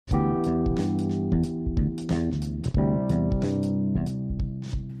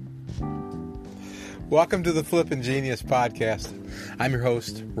Welcome to the Flippin' Genius podcast. I'm your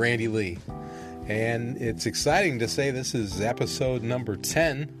host, Randy Lee. And it's exciting to say this is episode number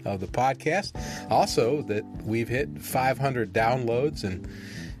 10 of the podcast. Also, that we've hit 500 downloads. And,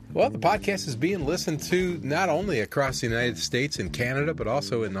 well, the podcast is being listened to not only across the United States and Canada, but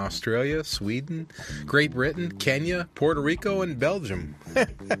also in Australia, Sweden, Great Britain, Kenya, Puerto Rico, and Belgium.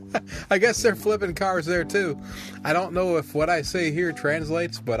 I guess they're flipping cars there, too. I don't know if what I say here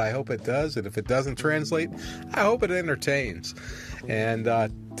translates, but I hope it does. And if it doesn't translate, I hope it entertains. And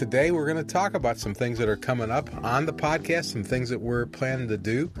today we're going to talk about some things that are coming up on the podcast, some things that we're planning to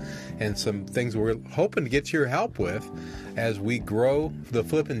do, and some things we're hoping to get your help with as we grow the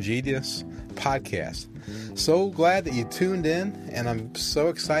Flippin' Genius podcast. So glad that you tuned in, and I'm so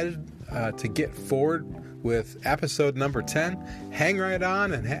excited to get forward with episode number 10. Hang right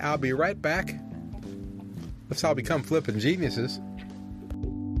on, and I'll be right back. Let's all become Flippin' Geniuses.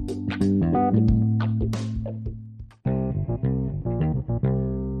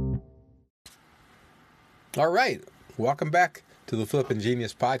 All right, welcome back to the Flippin'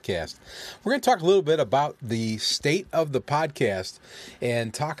 Genius podcast. We're going to talk a little bit about the state of the podcast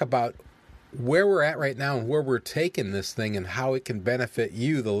and talk about where we're at right now and where we're taking this thing and how it can benefit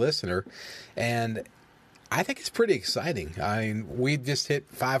you, the listener. And I think it's pretty exciting. I mean, we just hit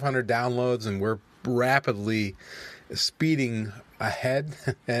 500 downloads and we're rapidly speeding ahead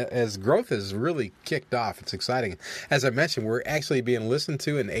as growth has really kicked off. It's exciting. As I mentioned, we're actually being listened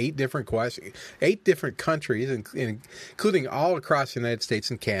to in 8 different countries, including all across the United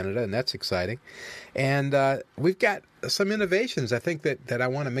States and Canada, and that's exciting. And we've got some innovations I think that I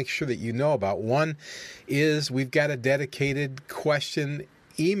want to make sure that you know about. One is we've got a dedicated question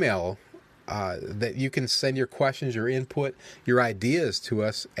email that you can send your questions, your input, your ideas to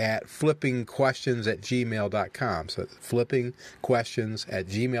us at flippingquestions@gmail.com. So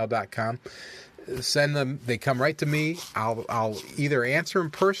flippingquestions@gmail.com. Send them. They come right to me. I'll either answer them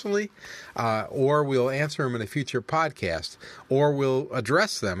personally, or we'll answer them in a future podcast, or we'll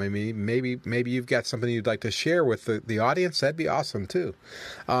address them. I mean, maybe you've got something you'd like to share with the audience. That'd be awesome too.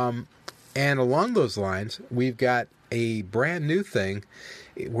 And along those lines, we've got a brand new thing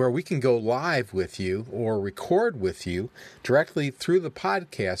where we can go live with you or record with you directly through the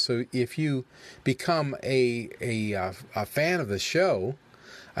podcast. So if you become a fan of the show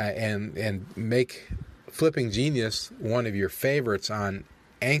and make Flipping Genius one of your favorites on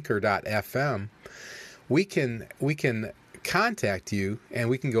Anchor.fm, we can contact you and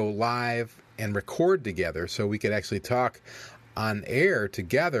we can go live and record together. So we could actually talk on air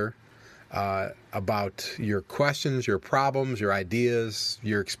together about your questions, your problems, your ideas,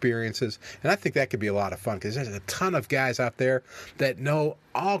 your experiences. And I think that could be a lot of fun because there's a ton of guys out there that know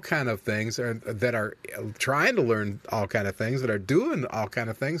all kind of things, or that are trying to learn all kind of things, that are doing all kind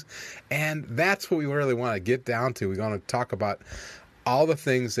of things. And that's what we really want to get down to. We want to talk about all the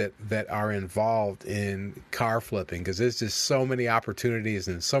things that are involved in car flipping, because there's just so many opportunities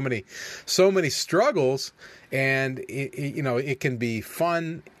and so many struggles, and it can be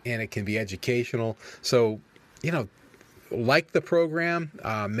fun and it can be educational. So, like the program,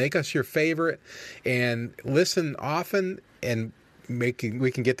 make us your favorite, and listen often, and we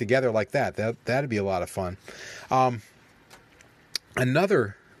can get together like that. That'd be a lot of fun.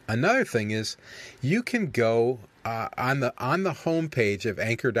 Another thing is you can go on the homepage of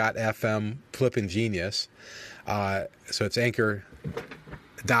Anchor.fm Flippin' Genius. So it's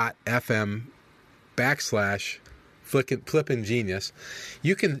Anchor.fm/Flippin' Genius.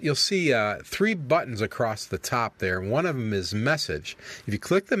 You'll see 3 buttons across the top there. One of them is message. If you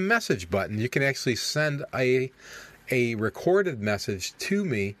click the message button, you can actually send a recorded message to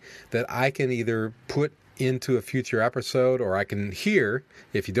me that I can either put into a future episode, or I can hear.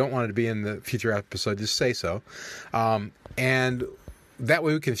 If you don't want it to be in the future episode, just say so. And that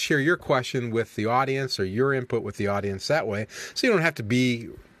way we can share your question with the audience, or your input with the audience that way. So you don't have to be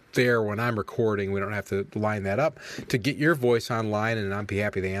there when I'm recording. We don't have to line that up to get your voice online, and I'd be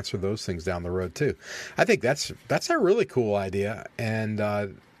happy to answer those things down the road too. I think that's a really cool idea. And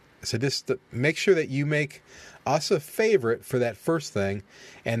so just make sure that you make us a favorite for that first thing,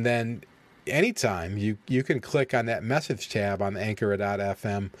 and then anytime you can click on that message tab on the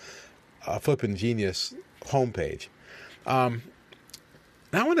Anchor.fm Flippin' Genius homepage. Now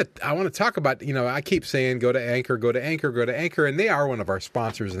I want to talk about, I keep saying go to Anchor, and they are one of our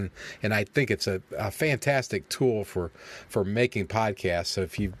sponsors, and I think it's a fantastic tool for making podcasts. So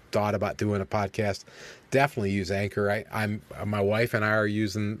if you've thought about doing a podcast, definitely use Anchor. My wife and I are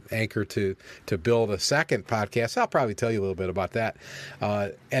using Anchor to build a second podcast. I'll probably tell you a little bit about that.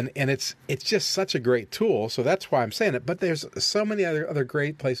 And it's just such a great tool. So that's why I'm saying it. But there's so many other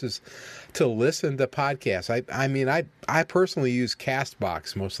great places to listen to podcasts. I personally use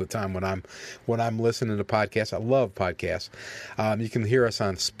Castbox most of the time when I'm listening to podcasts. I love podcasts. You can hear us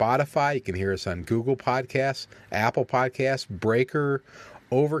on Spotify. You can hear us on Google Podcasts, Apple Podcasts, Breaker,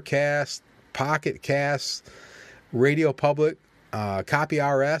 Overcast, Pocket Casts, Radio Public, Copy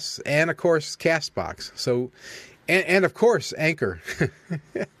RS, and of course Castbox. So, and of course Anchor.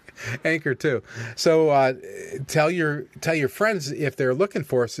 Anchor too. So tell your friends if they're looking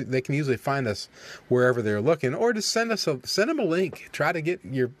for us, they can usually find us wherever they're looking, or just send them a link. Try to get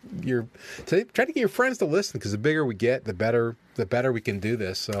your friends to listen, because the bigger we get, the better we can do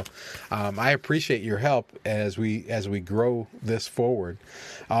this. So I appreciate your help as we grow this forward.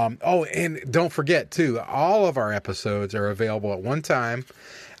 And don't forget too, all of our episodes are available at one time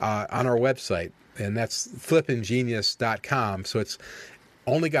on our website, and that's flippinggenius.com. So it's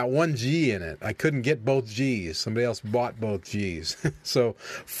only got one G in it. I couldn't get both G's. Somebody else bought both G's. So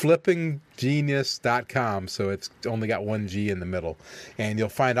flippinggenius.com. So it's only got one G in the middle. And you'll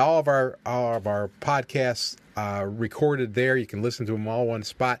find all of our podcasts recorded there. You can listen to them all in one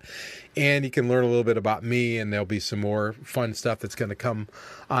spot. And you can learn a little bit about me, and there'll be some more fun stuff that's going to come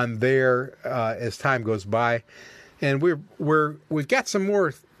on there as time goes by. And we've got some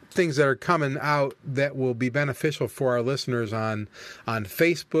more things that are coming out that will be beneficial for our listeners on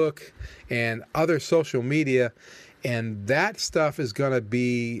Facebook and other social media, and that stuff is going to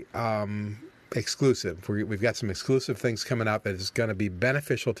be exclusive. We've got some exclusive things coming out that is going to be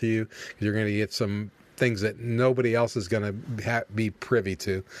beneficial to you. You're going to get some things that nobody else is going to be privy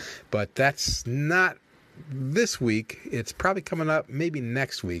to, but that's not this week. It's probably coming up maybe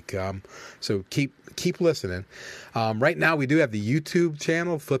next week. So keep listening. Right now we do have the YouTube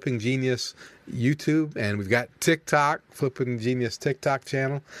channel, Flipping Genius YouTube, and we've got TikTok, Flipping Genius TikTok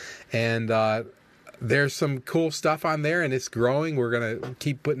channel, and there's some cool stuff on there, and it's growing. We're gonna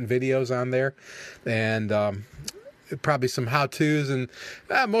keep putting videos on there, and probably some how-tos, and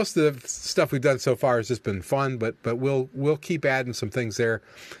most of the stuff we've done so far has just been fun, but we'll keep adding some things there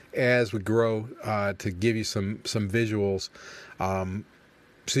as we grow to give you some visuals,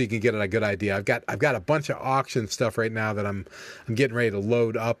 so you can get a good idea. I've got a bunch of auction stuff right now that I'm getting ready to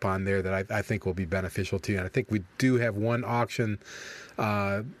load up on there that I think will be beneficial to you. And I think we do have one auction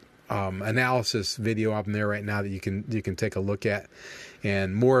analysis video up in there right now that you can take a look at,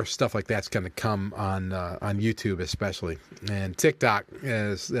 and more stuff like that's going to come on YouTube especially, and TikTok,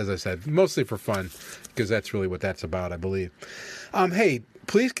 as I said, mostly for fun, because that's really what that's about, I believe. Hey,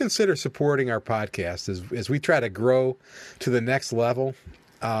 please consider supporting our podcast as we try to grow to the next level.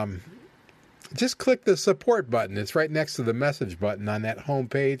 Just click the support button. It's right next to the message button on that home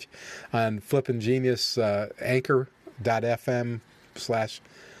page on Flippin' Genius,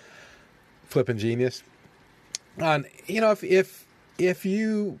 anchor.fm/Flippin' Genius. If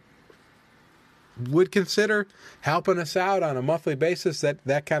you would consider helping us out on a monthly basis,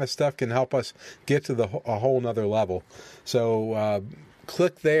 that kind of stuff can help us get to a whole nother level. So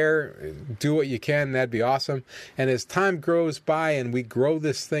click there, do what you can. That'd be awesome. And as time grows by and we grow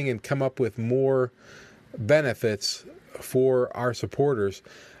this thing and come up with more benefits for our supporters,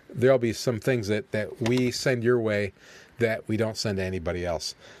 there'll be some things that we send your way that we don't send to anybody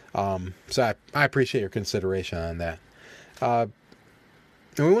else. So I appreciate your consideration on that. And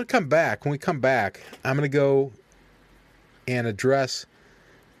when we come back, I'm going to go and address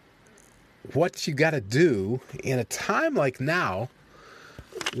what you got to do in a time like now,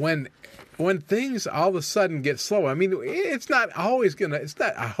 when things all of a sudden get slow. I mean, it's not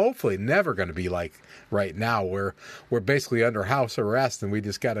hopefully never going to be like right now, where we're basically under house arrest and we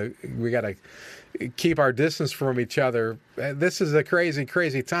gotta keep our distance from each other. This is a crazy,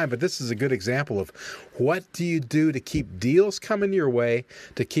 crazy time, but this is a good example of what do you do to keep deals coming your way,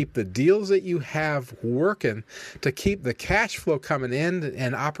 to keep the deals that you have working, to keep the cash flow coming in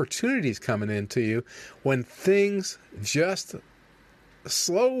and opportunities coming into you when things just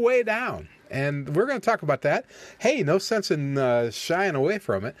slow way down. And we're going to talk about that. Hey, no sense in shying away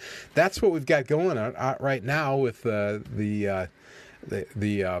from it. That's what we've got going on right now with the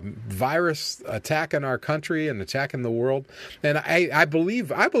virus attacking our country and attacking the world. And I believe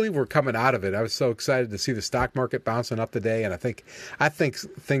we're coming out of it. I was so excited to see the stock market bouncing up today, and I think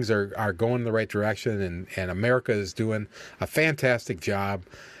things are going in the right direction, and America is doing a fantastic job,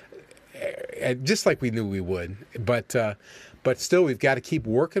 just like we knew we would. But still, we've got to keep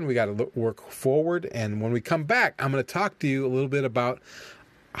working. We got to work forward. And when we come back, I'm going to talk to you a little bit about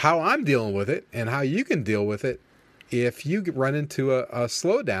how I'm dealing with it and how you can deal with it if you run into a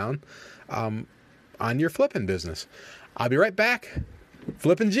slowdown on your flipping business. I'll be right back.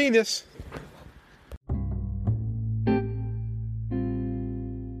 Flipping Genius.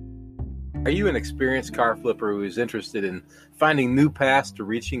 Are you an experienced car flipper who is interested in finding new paths to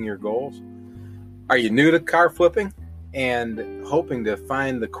reaching your goals? Are you new to car flipping and hoping to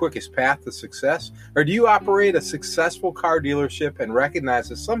find the quickest path to success? Or do you operate a successful car dealership and recognize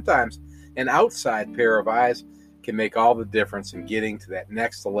that sometimes an outside pair of eyes can make all the difference in getting to that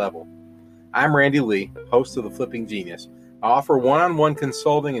next level? I'm Randy Lee, host of The Flipping Genius. I offer one-on-one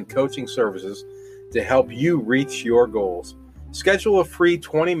consulting and coaching services to help you reach your goals. Schedule a free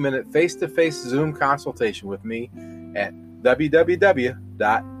 20-minute face-to-face Zoom consultation with me at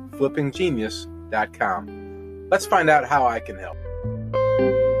www.flippinggenius.com. Let's find out how I can help.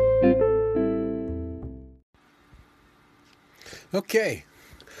 Okay,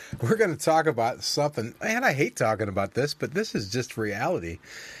 we're going to talk about something, and I hate talking about this, but this is just reality.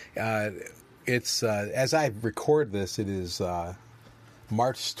 It's as I record this, it is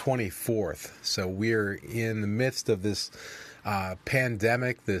March 24th, so we're in the midst of this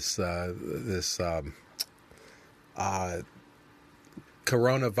pandemic, this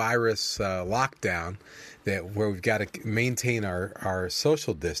coronavirus lockdown, where we've got to maintain our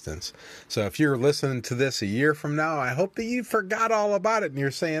social distance. So if you're listening to this a year from now, I hope that you forgot all about it and you're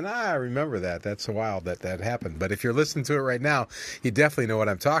saying, I remember that. That's wild that happened. But if you're listening to it right now, you definitely know what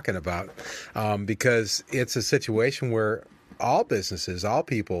I'm talking about, because it's a situation where all businesses, all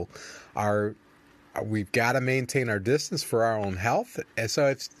people we've got to maintain our distance for our own health. And so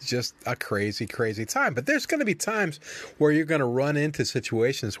it's just a crazy, crazy time. But there's going to be times where you're going to run into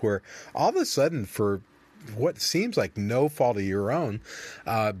situations where all of a sudden, for what seems like no fault of your own,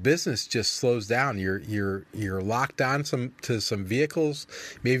 business just slows down. You're locked on to some vehicles.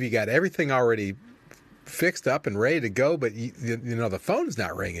 Maybe you got everything already fixed up and ready to go, but you know the phone's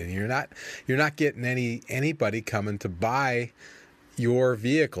not ringing. You're not getting anybody coming to buy your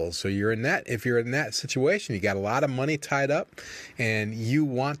vehicles. So if you're in that situation, you got a lot of money tied up and you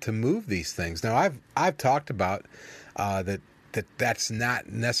want to move these things. Now I've talked about that's not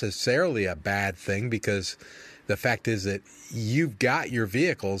necessarily a bad thing, because the fact is that you've got your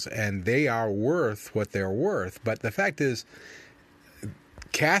vehicles and they are worth what they're worth. But the fact is,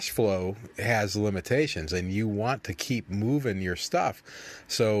 cash flow has limitations and you want to keep moving your stuff.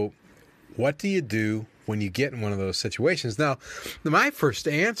 So what do you do when you get in one of those situations? Now, my first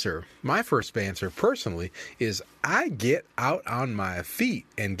answer personally is I get out on my feet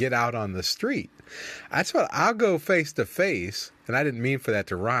and get out on the street. That's what I'll go face to face. And I didn't mean for that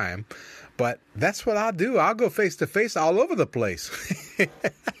to rhyme, but that's what I'll do. I'll go face to face all over the place.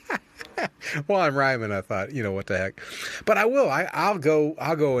 While I'm rhyming, I thought, what the heck? But I will. I'll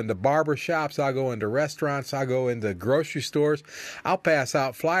go into barber shops. I'll go into restaurants. I'll go into grocery stores. I'll pass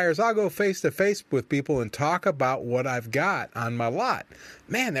out flyers. I'll go face to face with people and talk about what I've got on my lot.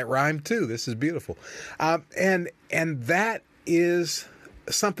 Man, that rhymed too. This is beautiful. And that is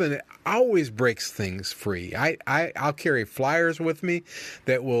something that always breaks things free. I'll carry flyers with me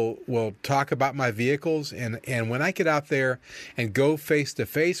that will talk about my vehicles, and when I get out there and go face to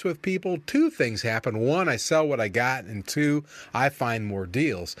face with people, two things happen. One, I sell what I got, and two, I find more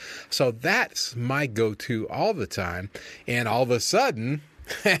deals. So that's my go-to all the time. And all of a sudden,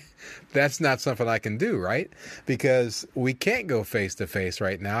 that's not something I can do, right? Because we can't go face to face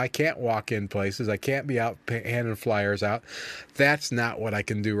right now. I can't walk in places. I can't be out handing flyers out. That's not what I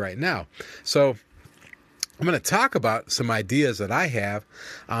can do right now. So I'm going to talk about some ideas that I have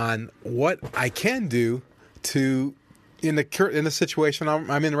on what I can do to in the situation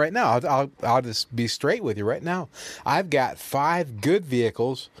I'm in right now. I'll just be straight with you right now. I've got 5 good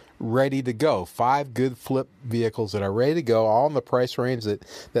vehicles ready to go. 5 good flip vehicles that are ready to go, all in the price range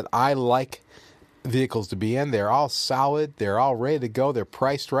that I like vehicles to be in. They're all solid. They're all ready to go. They're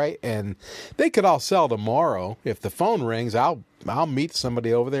priced right, and they could all sell tomorrow. If the phone rings, I'll meet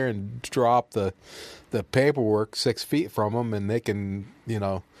somebody over there and draw up the paperwork 6 feet from them, and they can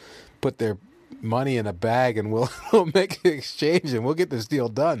put their money in a bag, and we'll make an exchange, and we'll get this deal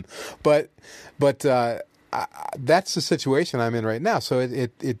done. But that's the situation I'm in right now. So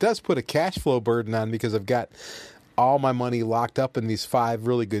it does put a cash flow burden on, because I've got all my money locked up in these 5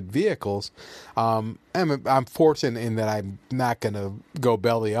 really good vehicles. I'm fortunate in that I'm not going to go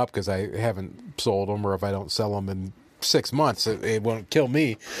belly up because I haven't sold them, or if I don't sell them in 6 months, it won't kill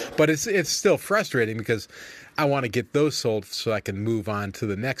me. But it's still frustrating because I want to get those sold so I can move on to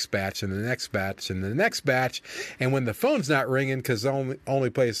the next batch and the next batch and the next batch. And when the phone's not ringing, because the only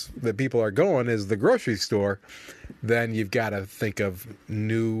place that people are going is the grocery store, then you've got to think of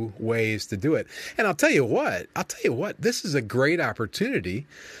new ways to do it. And I'll tell you what, this is a great opportunity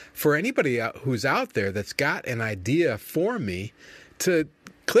for anybody who's out there that's got an idea for me to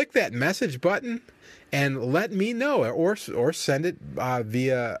click that message button and let me know, or send it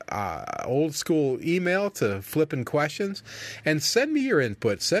via old school email to Flippin' Questions, and send me your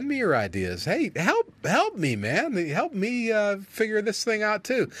input, send me your ideas. Hey, help me, man. Help me figure this thing out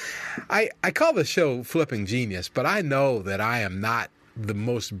too. I call the show Flipping Genius, but I know that I am not the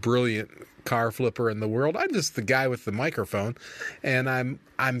most brilliant car flipper in the world. I'm just the guy with the microphone, and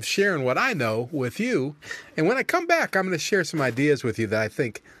I'm sharing what I know with you. And when I come back, I'm going to share some ideas with you that I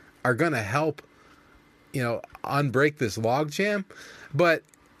think are going to help, unbreak this logjam. But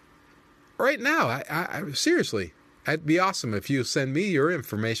right now, I seriously, it'd be awesome if you send me your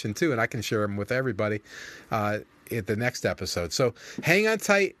information too, and I can share them with everybody at the next episode. So hang on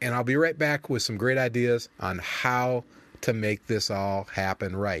tight, and I'll be right back with some great ideas on how to make this all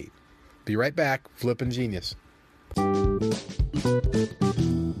happen right. Be right back, Flippin' Genius.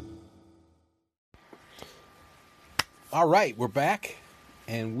 All right, we're back.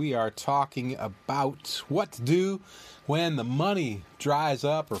 And we are talking about what to do when the money dries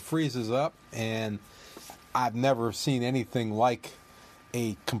up or freezes up. And I've never seen anything like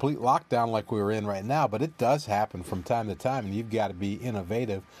a complete lockdown like we were in right now, but it does happen from time to time, and you've got to be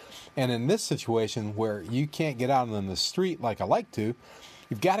innovative. And in this situation where you can't get out on the street like I like to,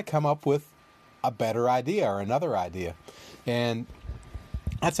 you've got to come up with a better idea or another idea. And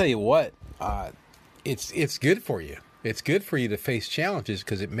I'll tell you what, it's good for you. It's good for you to face challenges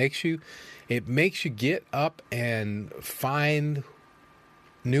because it makes you get up and find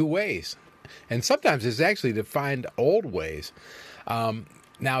new ways. And sometimes it's actually to find old ways.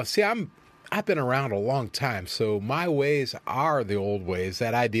 Now, see, I've been around a long time, so my ways are the old ways.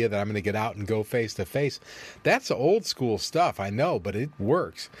 That idea that I'm going to get out and go face to face, that's old school stuff, I know, but it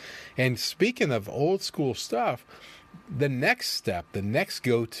works. And speaking of old school stuff, the next step, the next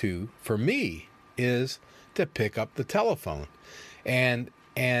go-to for me is to pick up the telephone and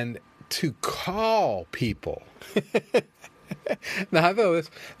to call people. Now, though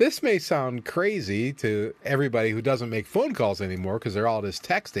this may sound crazy to everybody who doesn't make phone calls anymore because they're all just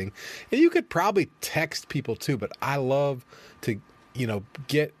texting, and you could probably text people too, but I love to,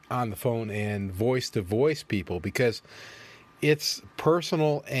 get on the phone and voice to voice people because it's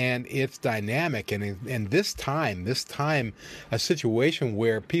personal and it's dynamic. And in this time, a situation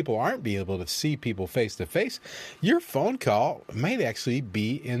where people aren't being able to see people face to face, your phone call might actually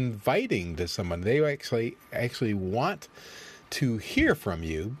be inviting to someone. They actually want to hear from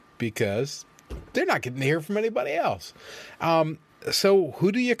you because they're not getting to hear from anybody else. So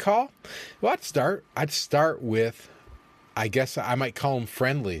who do you call? Well, I'd start with, I guess I might call them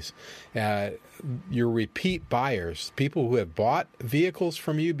friendlies. Your repeat buyers, people who have bought vehicles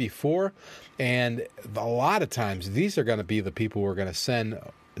from you before. And a lot of times, these are going to be the people who are going to send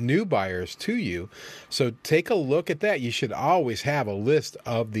new buyers to you. So take a look at that. You should always have a list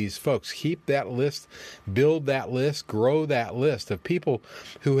of these folks. Keep that list, build that list, grow that list of people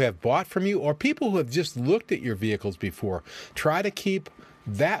who have bought from you or people who have just looked at your vehicles before. Try to keep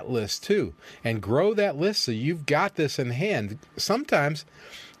that list too and grow that list so you've got this in hand. Sometimes,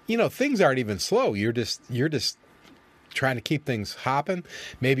 things aren't even slow. You're just trying to keep things hopping.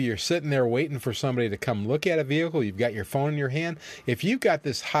 Maybe you're sitting there waiting for somebody to come look at a vehicle. You've got your phone in your hand. If you've got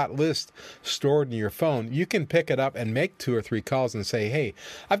this hot list stored in your phone, you can pick it up and make 2 or 3 calls and say, hey,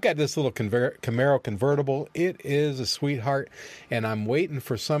 I've got this little Camaro convertible. It is a sweetheart, and I'm waiting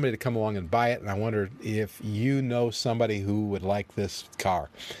for somebody to come along and buy it, and I wonder if you know somebody who would like this car.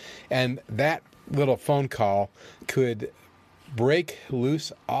 And that little phone call could break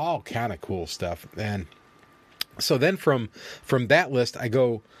loose all kind of cool stuff. And so then from that list, I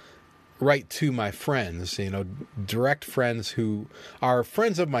go right to my friends, direct friends who are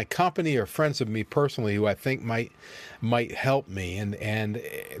friends of my company or friends of me personally who I think might help me. And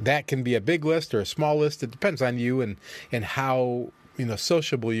that can be a big list or a small list. It depends on you and how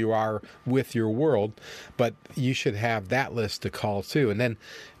sociable you are with your world, but you should have that list to call too. And then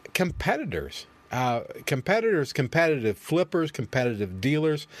competitors, competitive flippers, competitive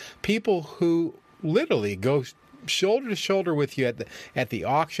dealers, people who literally go shoulder to shoulder with you at the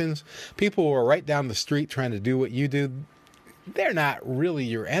auctions, people who are right down the street trying to do what you do. They're not really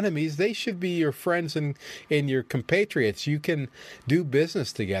your enemies. They should be your friends and your compatriots. You can do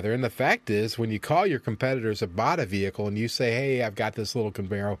business together. And the fact is, when you call your competitors about a vehicle and you say, hey, I've got this little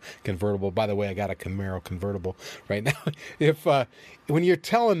Camaro convertible. By the way, I got a Camaro convertible right now. When you're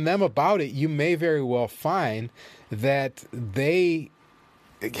telling them about it, you may very well find that they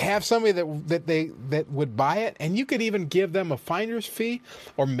have somebody that would buy it, and you could even give them a finder's fee,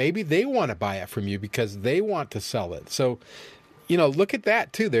 or maybe they want to buy it from you because they want to sell it. So, look at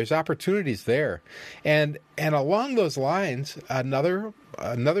that too. There's opportunities there, and along those lines, another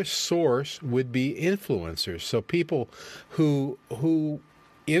source would be influencers. So people who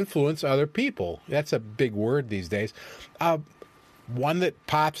influence other people. That's a big word these days. One that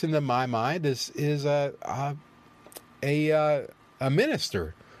pops into my mind is a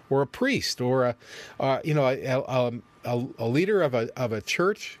minister or a priest or a leader of a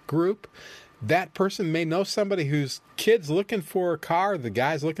church group. That person may know somebody whose kid's looking for a car. The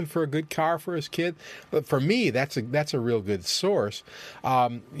guy's looking for a good car for his kid. But for me, that's a real good source.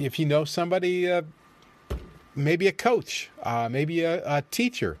 If you know somebody, maybe a coach, maybe a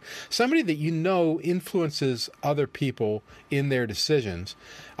teacher, somebody that influences other people in their decisions,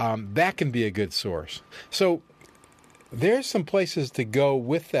 that can be a good source. So there's some places to go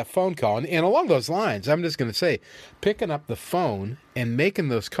with that phone call. And along those lines, I'm just going to say, picking up the phone and making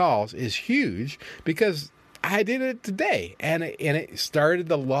those calls is huge, because I did it today, and it started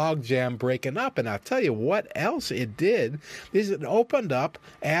the log jam breaking up. And I'll tell you what else it did is it opened up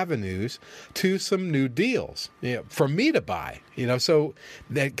avenues to some new deals, for me to buy. So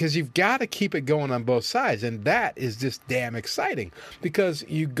that, because you've got to keep it going on both sides, and that is just damn exciting, because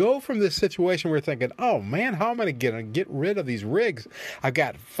you go from this situation where you're thinking, oh man, how am I going to get rid of these rigs? I've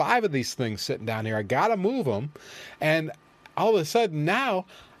got 5 of these things sitting down here. I got to move them, and all of a sudden now,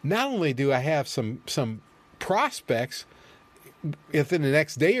 not only do I have some prospects within the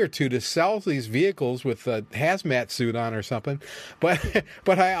next day or two to sell these vehicles with a hazmat suit on or something, but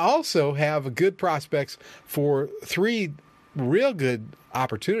I also have good prospects for 3 real good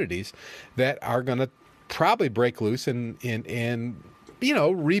opportunities that are going to probably break loose and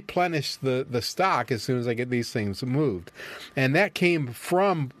replenish the stock as soon as I get these things moved. And that came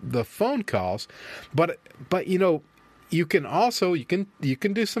from the phone calls, but you can also, you can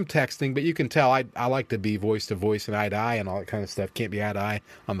do some texting, but you can tell I like to be voice to voice and eye to eye and all that kind of stuff. Can't be eye to eye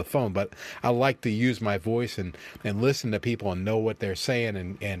on the phone, but I like to use my voice and listen to people and know what they're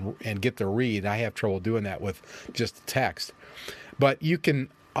saying and get the read. I have trouble doing that with just text. But you can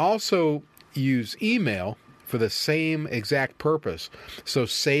also use email for the same exact purpose. So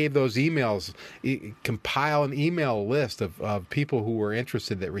save those emails, compile an email list of people who were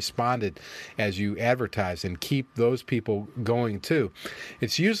interested that responded as you advertised, and keep those people going too.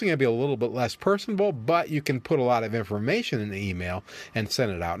 It's usually going to be a little bit less personable, but you can put a lot of information in the email and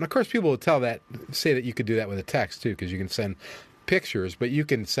send it out. And of course, people will say that you could do that with a text too, because you can send pictures, but you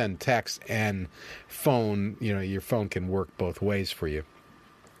can send text and phone. Your phone can work both ways for you.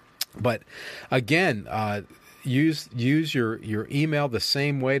 But again, use your email the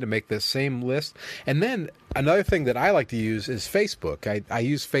same way to make the same list. And then another thing that I like to use is Facebook. I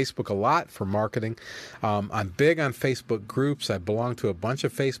use Facebook a lot for marketing. I'm big on Facebook groups. I belong to a bunch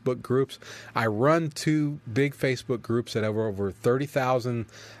of Facebook groups. I run 2 big Facebook groups that have over 30,000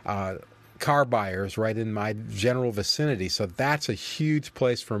 car buyers right in my general vicinity. So that's a huge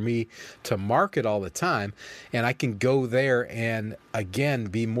place for me to market all the time. And I can go there and, again,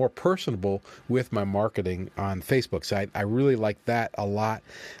 be more personable with my marketing on Facebook. So I really like that a lot.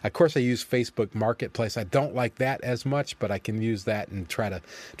 Of course, I use Facebook Marketplace. I don't like that as much, but I can use that and try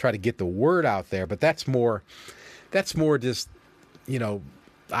to get the word out there. But that's more just,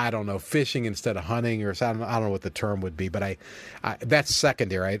 I don't know, fishing instead of hunting, or I don't know what the term would be, but I that's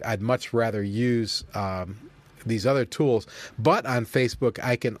secondary. I'd much rather use these other tools. But on Facebook,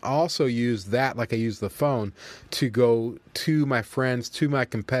 I can also use that, like I use the phone, to go to my friends, to my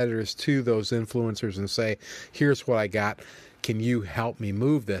competitors, to those influencers and say, here's what I got. Can you help me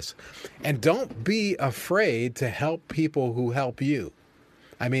move this? And don't be afraid to help people who help you.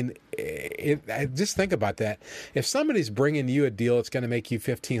 I mean, just think about that. If somebody's bringing you a deal that's going to make you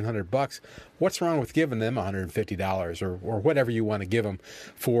 $1,500, what's wrong with giving them $150 or whatever you want to give them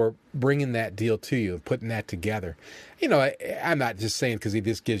for bringing that deal to you and putting that together? I'm not just saying because he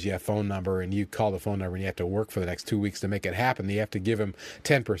just gives you a phone number and you call the phone number and you have to work for the next 2 weeks to make it happen. You have to give him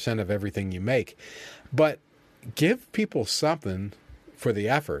 10% of everything you make. But give people something for the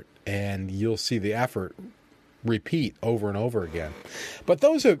effort, and you'll see the effort repeat over and over again. But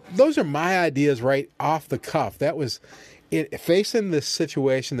those are my ideas right off the cuff. That was it, facing this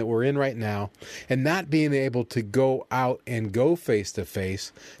situation that we're in right now and not being able to go out and go face to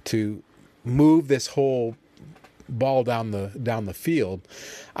face to move this whole ball down the field.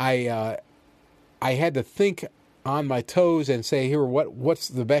 I had to think on my toes and say, here, what's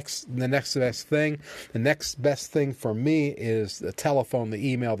the next best thing? The next best thing for me is the telephone,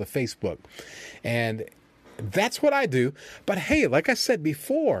 the email, the Facebook. And That's what I do. But hey, like I said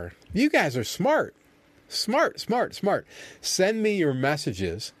before, you guys are smart. Smart. Send me your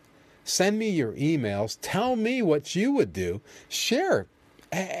messages. Send me your emails. Tell me what you would do. Share.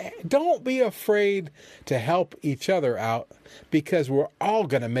 Don't be afraid to help each other out, because we're all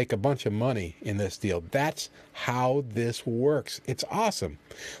going to make a bunch of money in this deal. That's how this works. It's awesome.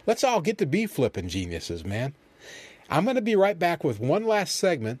 Let's all get to be flipping geniuses, man. I'm going to be right back with one last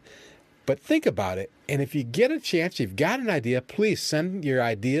segment, but think about it. And if you get a chance, you've got an idea, please send your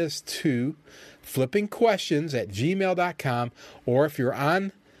ideas to flippingquestions@gmail.com, or if you're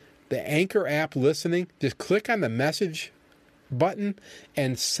on the Anchor app listening, just click on the message button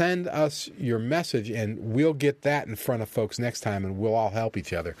and send us your message, and we'll get that in front of folks next time, and we'll all help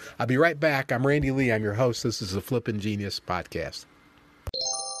each other. I'll be right back. I'm Randy Lee. I'm your host. This is the Flippin' Genius Podcast.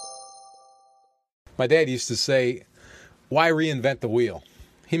 My dad used to say, why reinvent the wheel?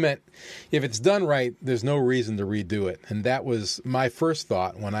 He meant, if it's done right, there's no reason to redo it. And that was my first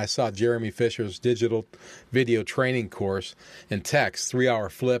thought when I saw Jeremy Fisher's digital video training course and text, 3-Hour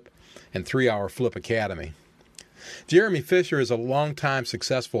Flip and 3-Hour Flip Academy. Jeremy Fisher is a longtime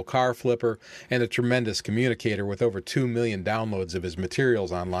successful car flipper and a tremendous communicator with over 2 million downloads of his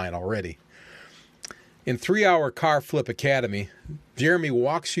materials online already. In 3-Hour Car Flip Academy, Jeremy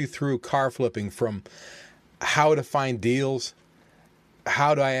walks you through car flipping, from how to find deals,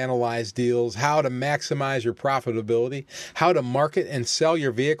 how to analyze deals, how to maximize your profitability, how to market and sell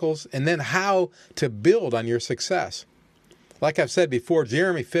your vehicles, and then how to build on your success. Like I've said before,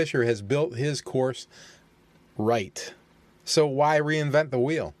 Jeremy Fisher has built his course right. So why reinvent the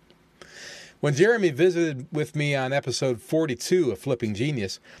wheel? When Jeremy visited with me on episode 42 of Flipping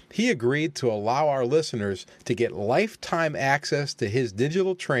Genius, he agreed to allow our listeners to get lifetime access to his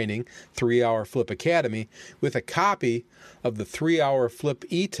digital training, 3-Hour Flip Academy, with a copy of the 3-Hour Flip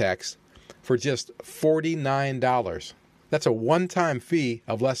e-text for just $49. That's a one-time fee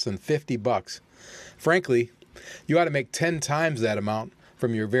of less than $50. Frankly, you ought to make 10 times that amount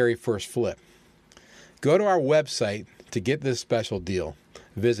from your very first flip. Go to our website to get this special deal.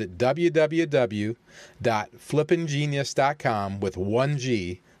 Visit www.flippinggenius.com with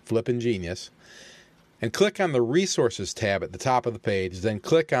 1G, Flippin' Genius, and click on the Resources tab at the top of the page. Then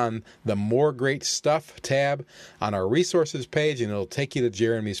click on the More Great Stuff tab on our Resources page, and it'll take you to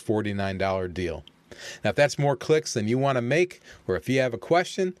Jeremy's $49 deal. Now, if that's more clicks than you want to make, or if you have a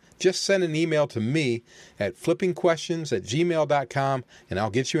question, just send an email to me at flippingquestions@gmail.com, and I'll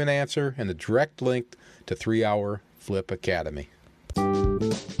get you an answer and a direct link to 3-Hour Flip Academy.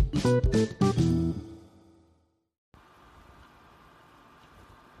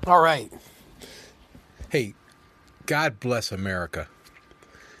 All right. Hey, God bless America.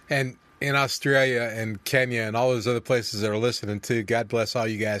 And in Australia and Kenya and all those other places that are listening too, God bless all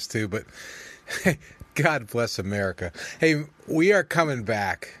you guys too. But God bless America. Hey, we are coming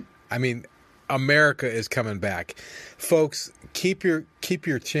back. I mean, America is coming back. Folks, keep your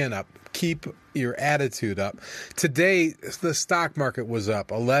chin up. Keep your attitude up. Today, the stock market was up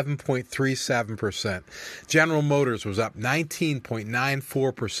 11.37%. General Motors was up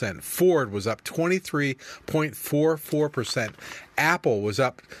 19.94%. Ford was up 23.44%. Apple was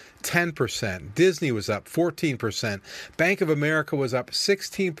up 10%. Disney was up 14%. Bank of America was up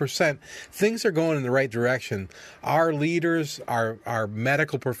 16%. Things are going in the right direction. Our leaders, our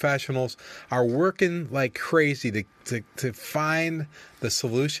medical professionals are working like crazy to find the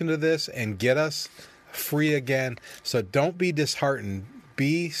solution to this and get us free again. So don't be disheartened.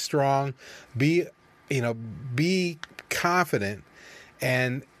 Be strong. Be confident,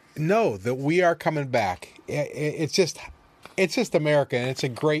 and know that we are coming back. It's just America, and it's a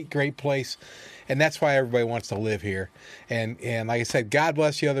great, great place, and that's why everybody wants to live here. And like I said, God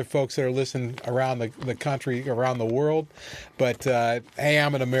bless you other folks that are listening around the country, around the world. But hey,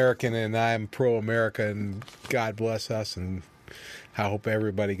 I'm an American, and I'm pro-America, and God bless us, and I hope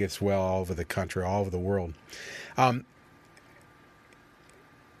everybody gets well all over the country, all over the world.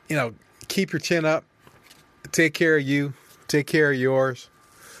 Keep your chin up. Take care of you. Take care of yours.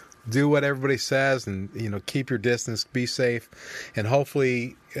 Do what everybody says, and keep your distance, be safe, and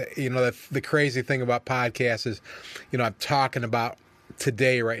hopefully, the crazy thing about podcasts is, I'm talking about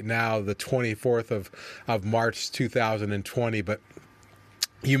today, right now, the 24th of March 2020, but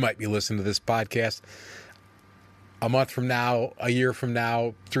you might be listening to this podcast a month from now, a year from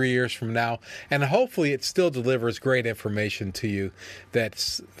now, 3 years from now, and hopefully it still delivers great information to you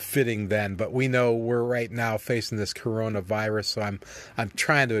that's fitting then. But we know we're right now facing this coronavirus, so I'm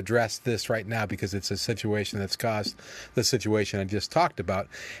trying to address this right now because it's a situation that's caused the situation I just talked about.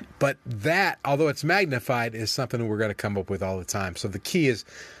 But that, although it's magnified, is something we're going to come up with all the time. So the key is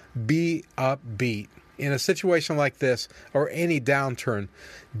be upbeat. in a situation like this or any downturn,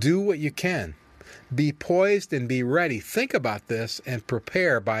 do what you can. Be poised and be ready. Think about this and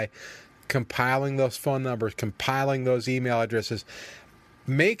prepare by compiling those phone numbers, compiling those email addresses.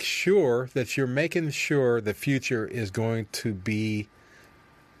 Make sure that you're making sure the future is going to be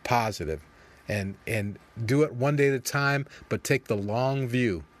positive, and do it one day at a time, but take the long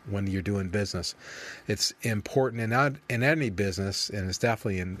view when you're doing business. It's important in any business, and it's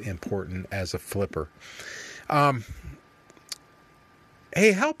definitely important as a flipper.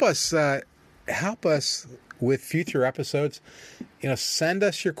 Hey, help us with future episodes. Send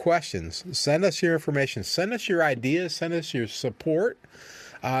us your questions, send us your information, send us your ideas, send us your support,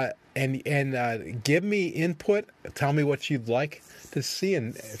 and give me input. Tell me what you'd like to see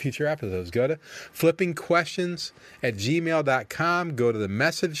in future episodes. Go to flippingquestions@gmail.com. Go to the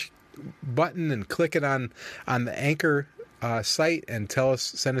message button and click it on the Anchor site and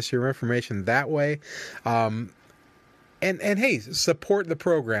send us your information that way. And hey, support the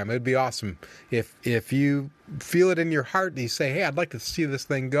program. It'd be awesome if you feel it in your heart and you say, hey, I'd like to see this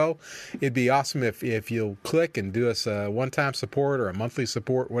thing go. It'd be awesome if you'll click and do us a one-time support or a monthly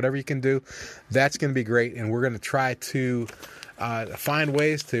support, whatever you can do. That's going to be great, and we're going to try to find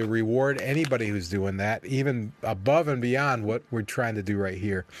ways to reward anybody who's doing that, even above and beyond what we're trying to do right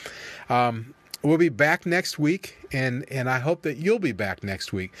here. We'll be back next week, and I hope that you'll be back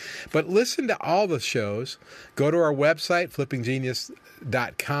next week. But listen to all the shows. Go to our website,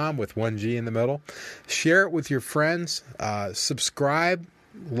 flippinggenius.com, with one G in the middle. Share it with your friends. Subscribe,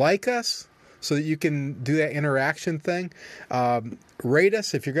 like us, so that you can do that interaction thing. Rate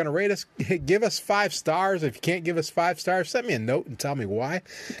us. If you're going to rate us, give us 5 stars. If you can't give us 5 stars, send me a note and tell me why,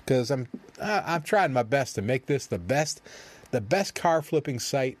 because I'm trying my best to make this the best car flipping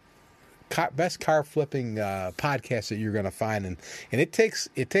site, best car flipping podcast that you're going to find, and it takes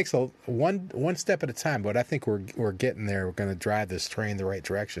a one step at a time, but I think we're getting there. We're going to drive this train the right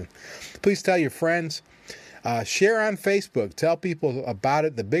direction. Please tell your friends. Share on Facebook. Tell people about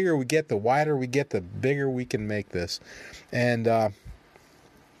it. The bigger we get, the wider we get, the bigger we can make this. And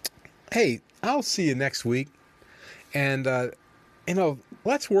hey, I'll see you next week. And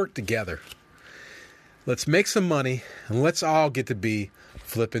let's work together. Let's make some money, and let's all get to be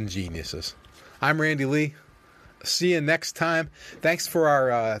flipping geniuses. I'm Randy Lee. See you next time. Thanks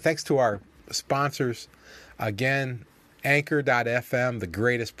to our sponsors again. Anchor.fm, the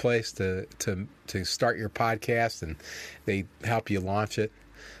greatest place to start your podcast, and they help you launch it.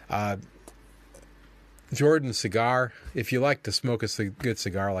 Jordan Cigar, if you like to smoke a good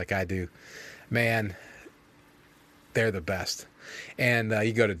cigar like I do, man, they're the best. And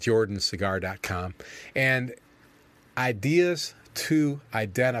you go to jordancigar.com. And Ideas to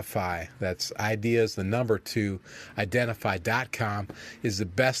Identify, that's ideas, the number 2, identify.com, is the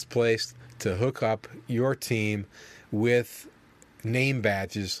best place to hook up your team with name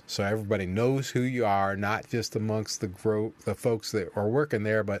badges so everybody knows who you are, not just amongst the folks that are working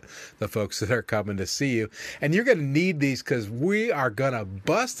there, but the folks that are coming to see you. And you're going to need these, because we are going to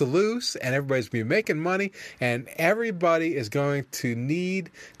bust loose, and everybody's going to be making money, and everybody is going to need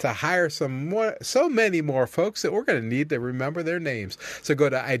to hire so many more folks that we're going to need to remember their names. So go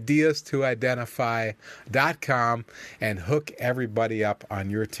to ideas2identify.com and hook everybody up on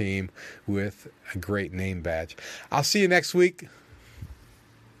your team with a great name badge. I'll see you next week.